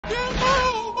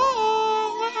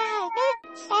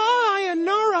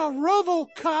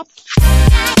RoboCop?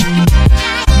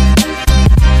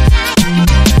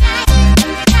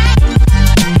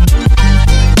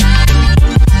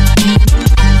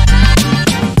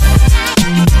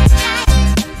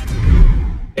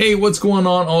 Hey, what's going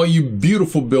on, all you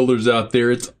beautiful builders out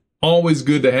there? It's always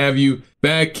good to have you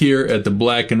back here at the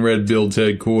Black and Red Builds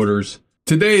headquarters.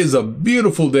 Today is a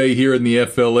beautiful day here in the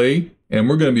FLA, and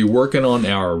we're going to be working on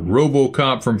our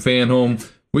RoboCop from FANHOME.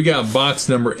 We got box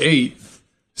number 8,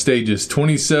 stages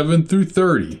 27 through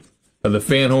 30 of the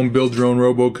FANHOME Build Your Own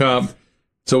RoboCop.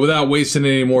 So without wasting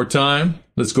any more time,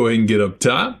 let's go ahead and get up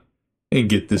top and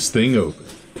get this thing open.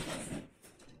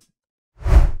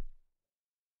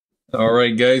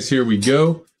 Alright guys, here we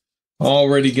go.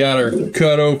 Already got our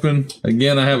cut open.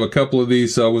 Again, I have a couple of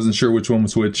these, so I wasn't sure which one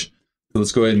was which. So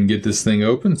let's go ahead and get this thing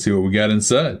open, see what we got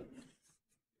inside.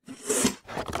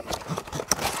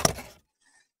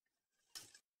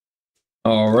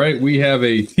 Alright, we have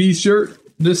a t-shirt,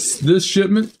 this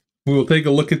shipment. We will take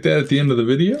a look at that at the end of the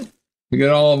video. We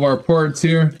got all of our parts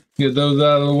here. Get those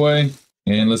out of the way.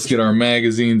 And let's get our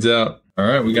magazines out.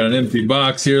 Alright, we got an empty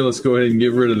box here. Let's go ahead and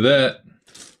get rid of that.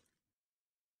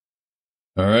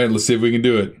 All right, let's see if we can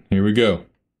do it. Here we go.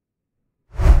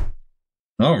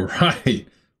 All right.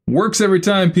 Works every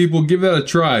time, people. Give that a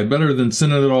try. Better than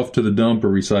sending it off to the dump or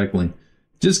recycling.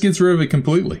 Just gets rid of it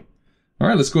completely. All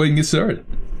right, let's go ahead and get started.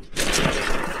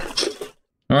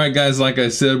 All right, guys, like I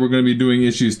said, we're going to be doing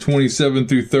issues 27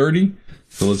 through 30.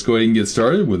 So let's go ahead and get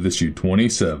started with issue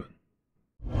 27.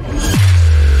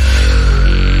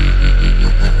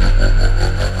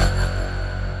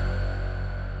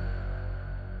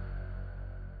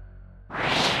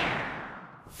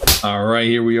 All right,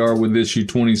 here we are with issue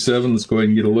 27. Let's go ahead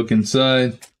and get a look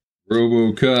inside.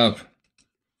 RoboCop.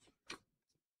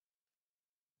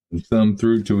 Thumb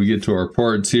through till we get to our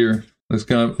parts here. Looks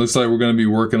like we're going to be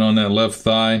working on that left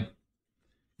thigh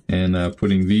and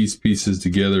putting these pieces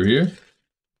together here.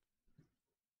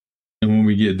 And when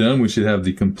we get done, we should have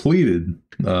the completed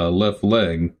left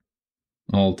leg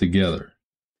all together.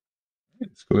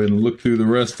 Let's go ahead and look through the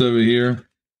rest of it here.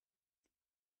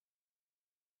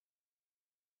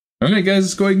 All right, guys,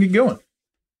 let's go ahead and get going.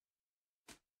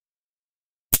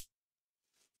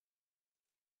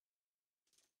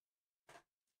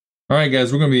 All right,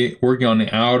 guys, we're going to be working on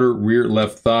the outer rear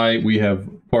left thigh. We have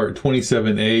part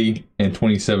 27A and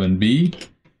 27B,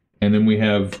 and then we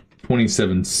have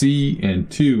 27C and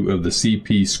 2 of the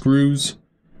CP screws.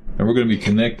 And we're going to be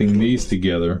connecting these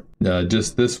together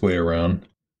just this way around.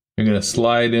 You're going to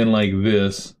slide in like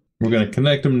this. We're going to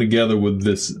connect them together with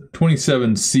this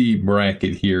 27C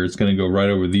bracket here. It's going to go right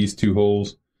over these two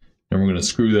holes. And we're going to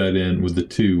screw that in with the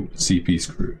 2 CP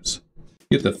screws.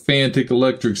 Get the Fantic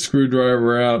electric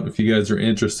screwdriver out. If you guys are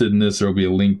interested in this, there will be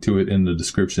a link to it in the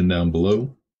description down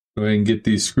below. Go ahead and get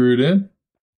these screwed in.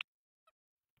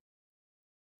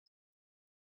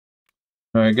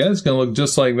 Alright guys, it's going to look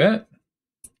just like that.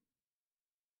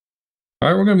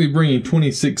 Alright, we're going to be bringing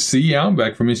 26C out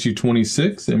back from issue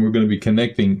 26. And we're going to be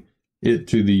connecting it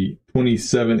to the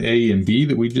 27A and B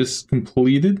that we just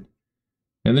completed.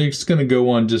 And they're just going to go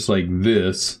on just like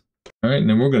this. All right, and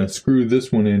then we're going to screw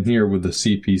this one in here with the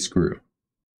CP screw.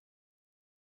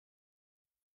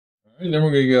 All right, then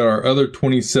we're going to get our other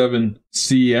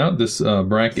 27C out, this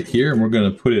bracket here, and we're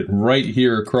going to put it right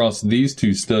here across these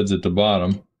 2 studs at the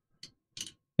bottom.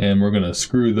 And we're going to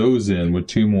screw those in with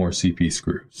 2 more CP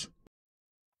screws.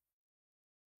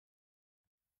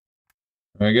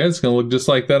 All right, guys, it's going to look just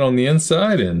like that on the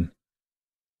inside and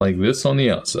like this on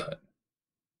the outside.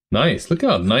 Nice. Look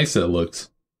how nice that looks.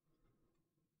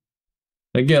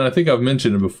 Again, I think I've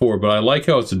mentioned it before, but I like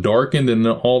how it's darkened in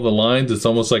all the lines. It's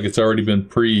almost like it's already been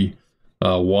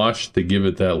pre-washed to give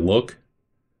it that look.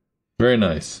 Very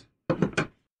nice.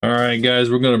 All right, guys,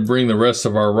 we're going to bring the rest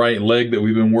of our right leg that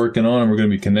we've been working on, and we're going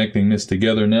to be connecting this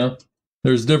together now.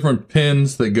 There's different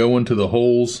pins that go into the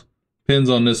holes. Pins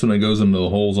on this one that goes into the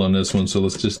holes on this one, so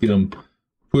let's just get them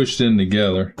pushed in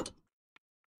together. I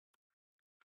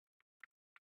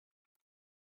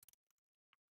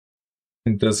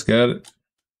think that's got it.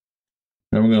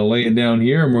 Now we're going to lay it down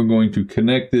here and we're going to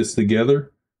connect this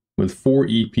together with 4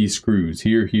 EP screws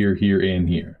here, here, here, and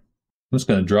here. I'm just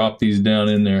going to drop these down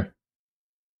in there.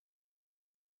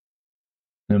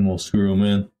 Then we'll screw them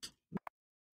in.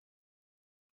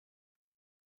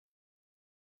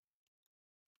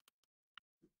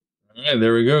 Alright,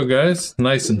 there we go, guys.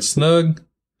 Nice and snug.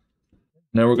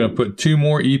 Now we're going to put 2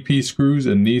 more EP screws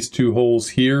in these 2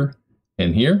 holes here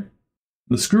and here.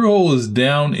 The screw hole is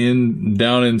down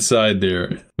inside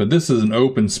there, but this is an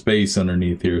open space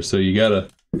underneath here, so you gotta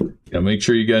make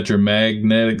sure you got your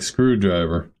magnetic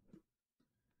screwdriver.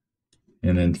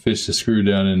 and then fish the screw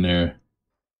down in there.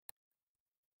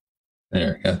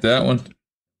 There, got that one.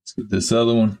 Let's get this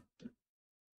other one.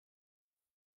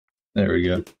 There we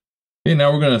go. Okay,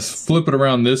 now we're going to flip it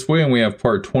around this way, and we have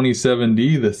part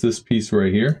 27D. That's this piece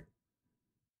right here.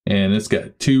 And it's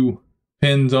got 2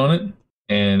 pins on it.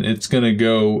 And it's going to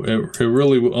go, it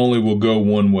really only will go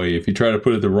one way. If you try to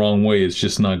put it the wrong way, it's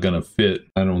just not going to fit,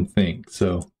 I don't think.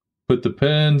 So put the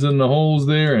pins in the holes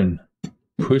there and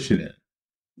push it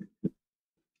in.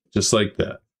 Just like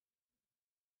that.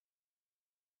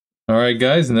 All right,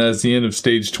 guys, and that's the end of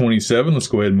stage 27. Let's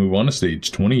go ahead and move on to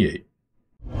stage 28.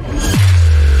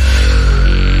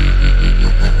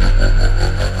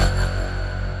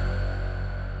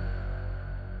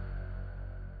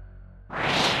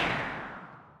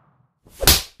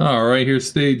 All right, here's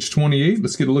stage 28.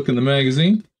 Let's get a look in the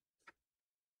magazine.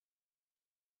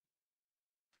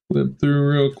 Flip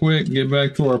through real quick, get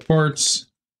back to our parts.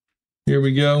 Here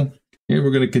we go. Here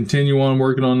we're going to continue on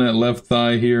working on that left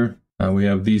thigh here. We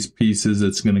have these pieces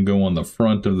that's going to go on the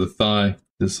front of the thigh,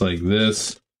 just like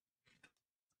this.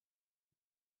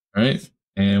 All right,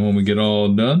 and when we get all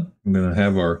done, I'm going to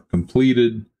have our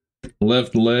completed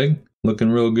left leg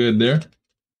looking real good there.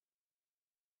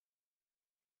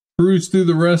 Cruise through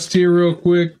the rest here real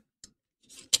quick.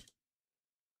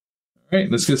 All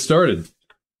right, let's get started.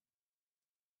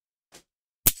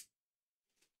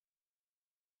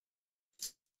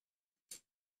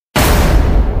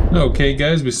 Okay,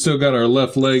 guys, we still got our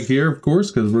left leg here, of course,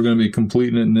 because we're going to be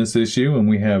completing it in this issue, and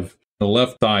we have the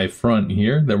left thigh front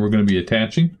here that we're going to be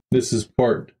attaching. This is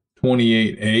part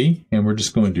 28A, and we're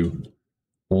just going to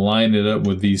line it up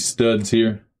with these studs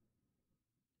here.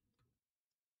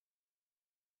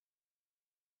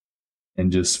 And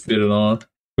just fit it on,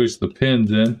 push the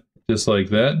pins in, just like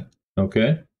that.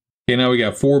 Okay. Okay, now we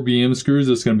got 4 BM screws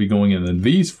that's going to be going in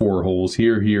these 4 holes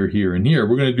here, here, here, and here.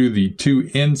 We're going to do the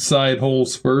 2 inside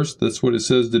holes first. That's what it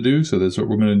says to do, so that's what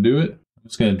we're going to do it. I'm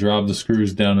just going to drop the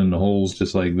screws down in the holes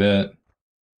just like that.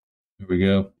 There we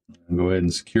go. Go ahead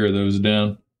and secure those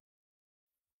down.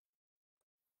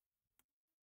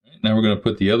 Right, now we're going to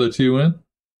put the other 2 in.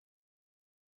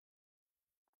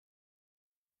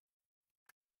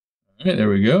 All right, there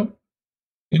we go.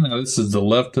 Okay, now this is the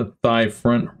left thigh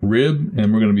front rib,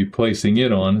 and we're going to be placing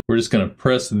it on. We're just going to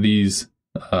press these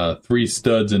 3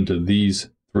 studs into these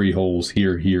 3 holes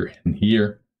here, here, and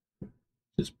here.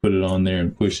 Just put it on there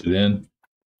and push it in.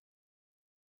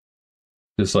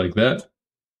 Just like that.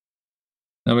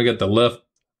 Now we got the left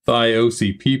thigh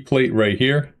OCP plate right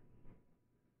here.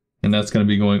 And that's going to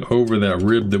be going over that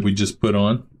rib that we just put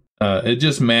on. It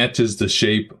just matches the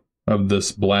shape of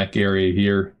this black area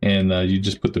here, and you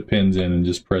just put the pins in and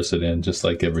just press it in just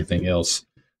like everything else.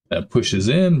 That pushes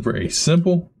in, very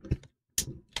simple.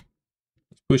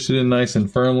 Push it in nice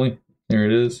and firmly. There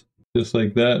it is, just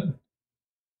like that.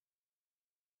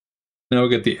 Now we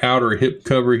got the outer hip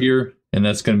cover here, and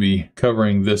that's going to be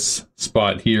covering this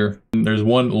spot here. And there's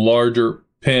one larger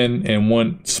pin and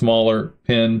one smaller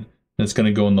pin that's going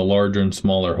to go in the larger and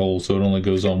smaller hole, so it only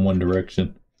goes on one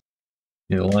direction.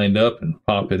 Get it lined up and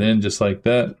pop it in just like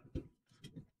that.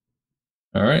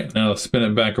 All right, now let's spin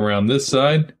it back around this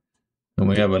side. And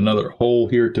we have another hole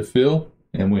here to fill.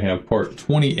 And we have part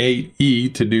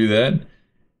 28E to do that.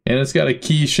 And it's got a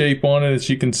key shape on it, as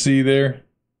you can see there.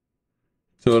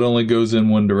 So it only goes in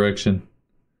one direction.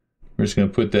 We're just going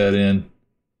to put that in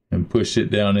and push it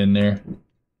down in there.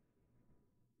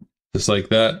 Just like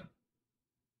that.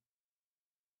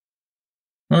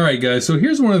 All right, guys, so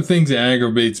here's one of the things that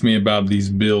aggravates me about these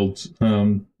builds.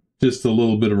 Just a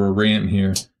little bit of a rant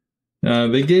here.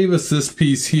 They gave us this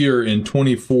piece here in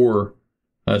 24,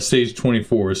 stage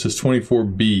 24. It says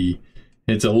 24B.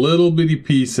 It's a little bitty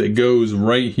piece that goes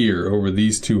right here over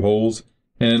these 2 holes,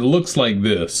 and it looks like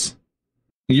this.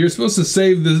 You're supposed to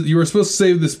save this. You were supposed to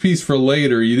save this piece for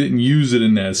later. You didn't use it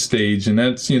in that stage, and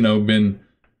that's been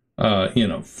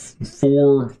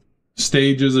 4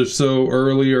 stages or so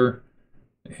earlier.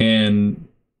 And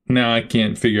now I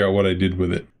can't figure out what I did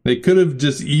with it. They could have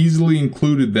just easily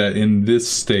included that in this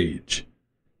stage,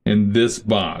 in this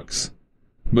box.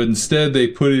 But instead they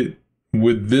put it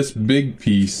with this big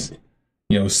piece,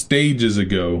 stages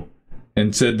ago,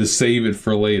 and said to save it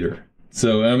for later.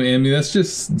 So, I mean, that's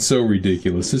just so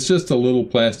ridiculous. It's just a little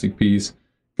plastic piece.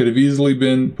 Could have easily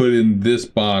been put in this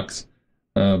box,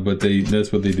 but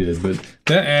that's what they did. But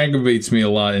that aggravates me a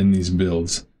lot in these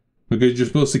builds, because you're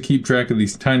supposed to keep track of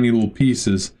these tiny little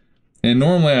pieces. And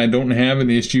normally I don't have an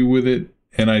issue with it.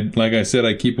 And like I said,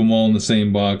 I keep them all in the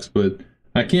same box, but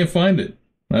I can't find it.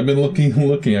 I've been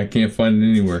looking, I can't find it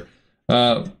anywhere.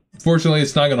 Fortunately,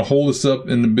 it's not going to hold us up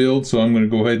in the build, so I'm going to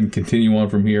go ahead and continue on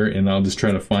from here, and I'll just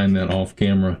try to find that off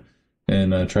camera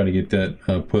and try to get that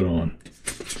put on.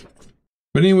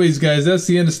 But anyways, guys, that's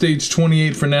the end of stage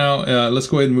 28 for now. Let's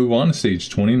go ahead and move on to stage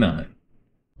 29.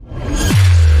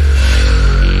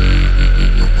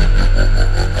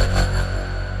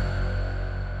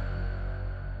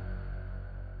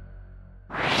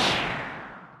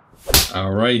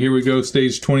 All right, here we go,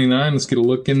 stage 29. Let's get a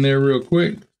look in there real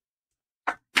quick.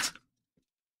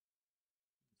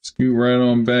 Scoot right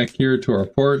on back here to our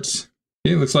parts.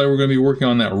 Okay, looks like we're going to be working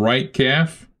on that right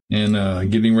calf and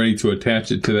getting ready to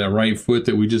attach it to that right foot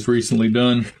that we just recently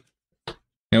done.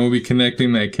 And we'll be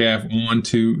connecting that calf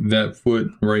onto that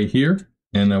foot right here.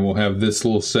 And we'll have this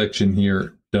little section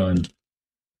here done.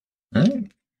 All right.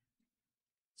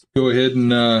 Let's go ahead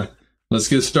and let's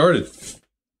get started.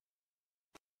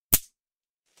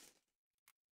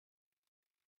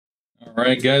 All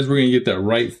right, guys, we're going to get that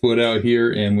right foot out here,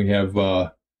 and we have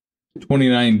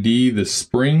 29D, the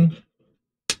spring,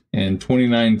 and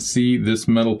 29C, this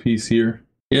metal piece here.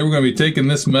 Yeah, we're going to be taking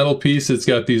this metal piece. It's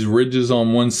got these ridges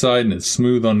on one side and it's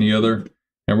smooth on the other.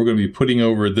 And we're going to be putting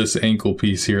over this ankle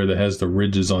piece here that has the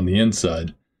ridges on the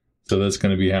inside. So that's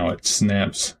going to be how it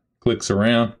snaps, clicks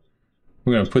around.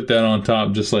 We're going to put that on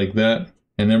top just like that.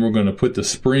 And then we're going to put the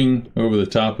spring over the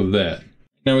top of that.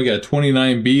 Now we got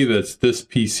 29B, that's this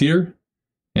piece here.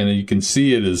 And you can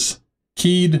see it is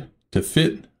keyed to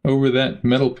fit over that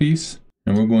metal piece.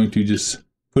 And we're going to just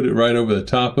put it right over the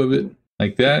top of it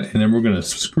like that. And then we're going to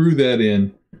screw that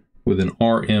in with an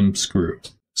RM screw.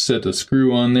 Set the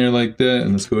screw on there like that.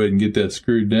 And let's go ahead and get that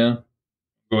screwed down.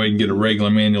 Go ahead and get a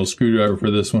regular manual screwdriver for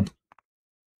this one.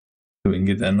 So we can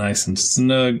get that nice and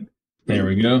snug. There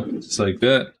we go. Just like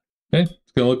that. Okay.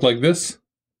 It's going to look like this.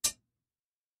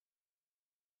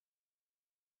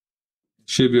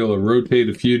 Should be able to rotate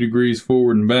a few degrees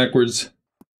forward and backwards.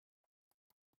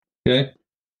 Okay.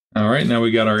 All right, now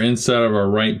we got our inside of our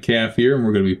right calf here, and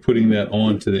we're going to be putting that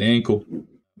onto the ankle.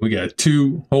 We got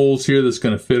 2 holes here that's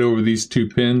going to fit over these 2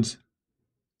 pins,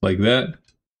 like that.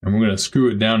 And we're going to screw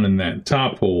it down in that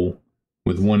top hole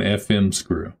with 1 FM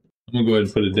screw. I'm going to go ahead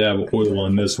and put a dab of oil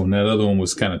on this one. That other one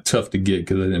was kind of tough to get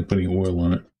because I didn't put any oil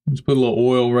on it. Just put a little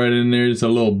oil right in there, just a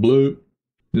little bloop,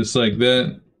 just like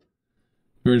that.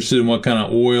 If you're interested in what kind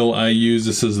of oil I use,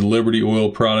 this is the Liberty Oil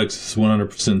Products. It's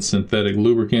 100% synthetic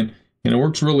lubricant, and it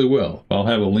works really well. I'll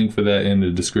have a link for that in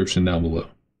the description down below.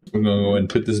 We're going to go ahead and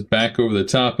put this back over the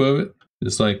top of it,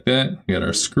 just like that. We got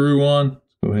our screw on.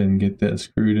 Let's go ahead and get that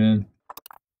screwed in.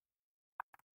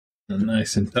 And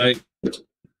nice and tight.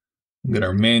 We got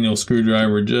our manual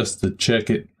screwdriver just to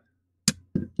check it.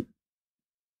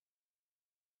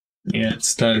 Yeah,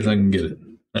 it's tight as I can get it.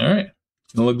 All right,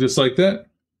 it'll look just like that.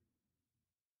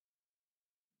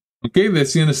 Okay,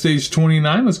 that's the end of stage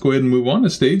 29. Let's go ahead and move on to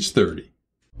stage 30.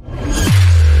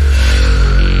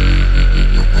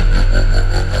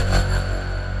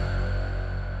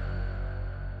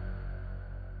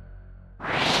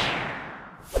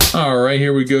 All right,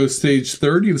 here we go, stage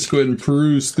 30. Let's go ahead and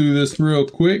peruse through this real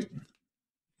quick.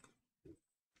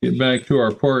 Get back to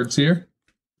our parts here.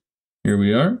 Here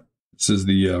we are. This is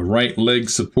the right leg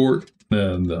support,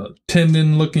 the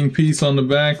tendon-looking piece on the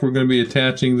back. We're going to be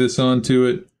attaching this onto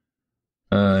it.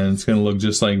 And it's going to look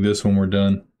just like this when we're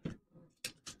done.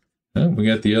 We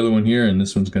got the other one here, and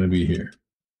this one's going to be here.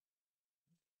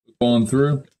 On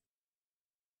through.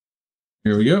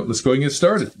 Here we go. Let's go ahead and get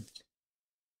started.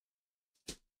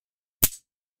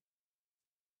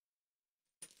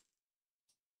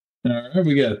 All right,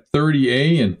 we got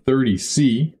 30A and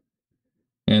 30C.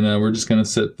 And we're just going to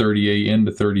set 30A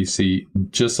into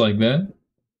 30C just like that.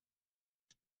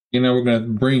 And now we're going to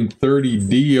bring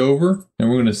 30D over, and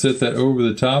we're going to set that over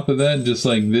the top of that just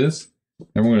like this.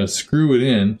 And we're going to screw it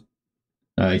in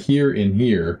here and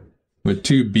here with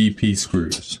 2 BP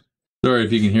screws. Sorry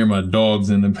if you can hear my dogs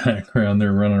in the background.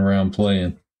 They're running around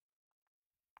playing.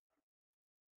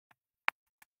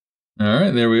 All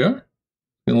right, there we are.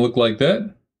 It's going to look like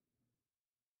that.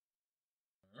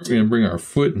 We're going to bring our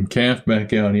foot and calf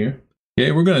back out here.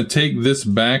 Okay, we're going to take this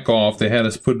back off. They had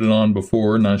us put it on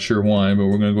before, not sure why, but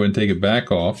we're going to go ahead and take it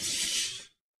back off.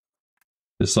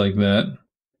 Just like that.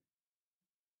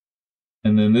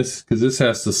 And then this, because this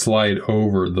has to slide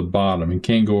over the bottom. It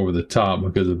can't go over the top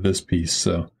because of this piece.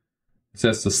 So this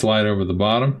has to slide over the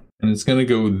bottom. And it's going to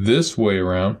go this way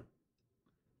around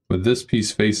with this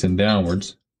piece facing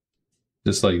downwards.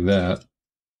 Just like that.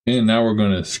 And now we're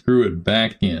going to screw it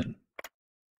back in.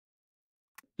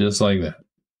 Just like that.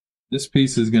 This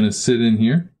piece is going to sit in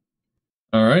here.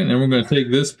 All right, and then we're going to take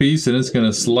this piece and it's going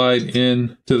to slide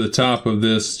in to the top of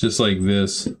this, just like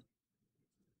this.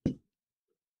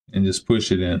 and just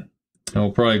push it in. And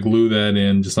we'll probably glue that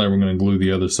in just like we're going to glue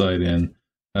the other side in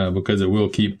because it will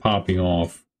keep popping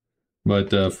off.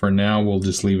 But for now, we'll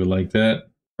just leave it like that.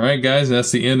 All right, guys,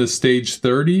 that's the end of stage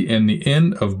 30 and the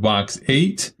end of box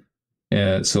 8.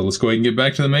 So let's go ahead and get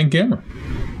back to the main camera.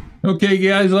 Okay,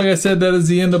 guys, like I said, that is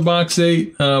the end of box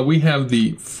 8. We have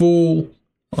the full,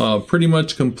 pretty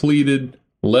much completed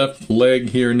left leg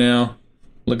here now.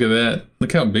 Look at that.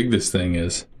 Look how big this thing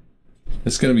is.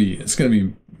 It's gonna be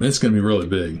really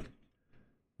big.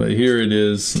 But here it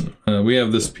is. We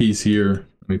have this piece here.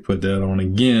 Let me put that on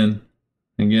again.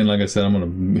 Again, like I said, I'm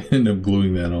gonna end up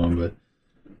gluing that on, but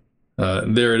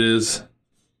there it is.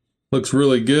 Looks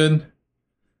really good.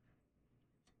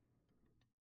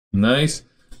 Nice.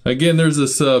 Again, there's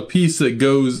this piece that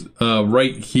goes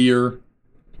right here.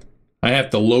 I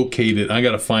have to locate it. I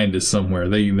gotta find it somewhere.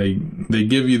 They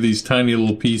give you these tiny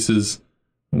little pieces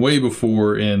way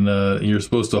before, and you're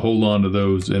supposed to hold on to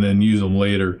those and then use them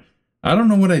later. I don't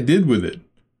know what I did with it.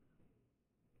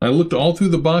 I looked all through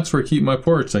the box where I keep my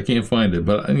parts. I can't find it,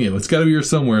 but you know, it's got to be here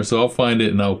somewhere. So I'll find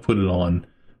it and I'll put it on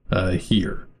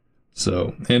here.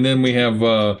 So, and then we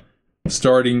have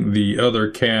starting the other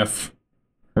calf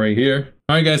right here.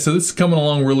 All right, guys, so this is coming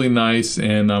along really nice,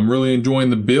 and I'm really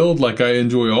enjoying the build. Like, I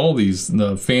enjoy all these,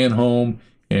 the FANHOME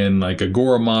and like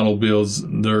Agora model builds.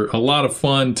 They're a lot of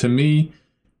fun to me.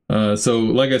 So,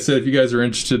 like I said, if you guys are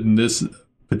interested in this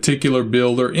particular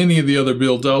build or any of the other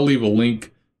builds, I'll leave a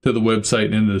link to the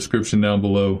website in the description down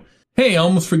below. Hey, I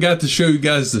almost forgot to show you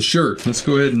guys the shirt. Let's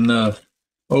go ahead and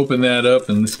open that up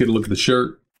and let's get a look at the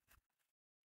shirt.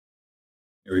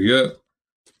 Here we go.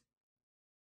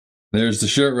 There's the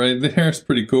shirt right there. It's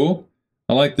pretty cool.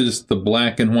 I like just the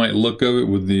black and white look of it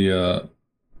with the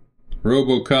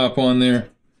RoboCop on there.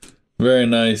 Very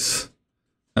nice.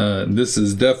 This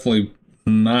is definitely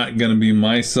not going to be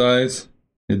my size.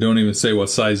 It don't even say what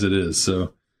size it is.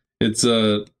 So it's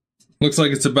looks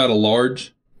like it's about a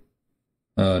large.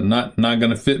 Not going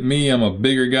to fit me. I'm a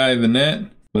bigger guy than that.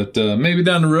 But maybe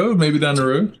down the road. Maybe down the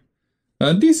road.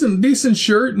 Decent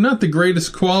shirt. Not the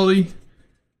greatest quality.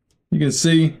 You can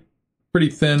see. Pretty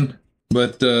thin,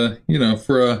 but you know,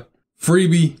 for a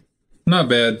freebie, not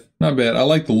bad, not bad. I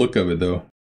like the look of it though.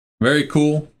 Very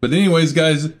cool. But anyways,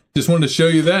 guys, just wanted to show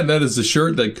you that. That is the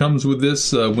shirt that comes with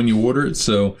this when you order it.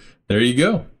 So there you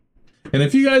go. And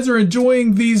if you guys are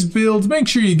enjoying these builds, make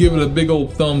sure you give it a big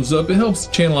old thumbs up. It helps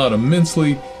the channel out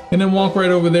immensely. And then walk right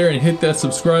over there and hit that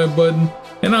subscribe button.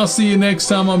 And I'll see you next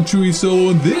time. I'm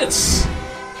Chewysolo, and this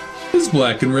is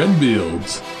Black and Red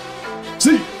Builds.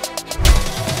 See ya.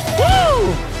 Woo!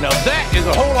 Now that is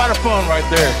a whole lot of fun right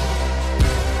there.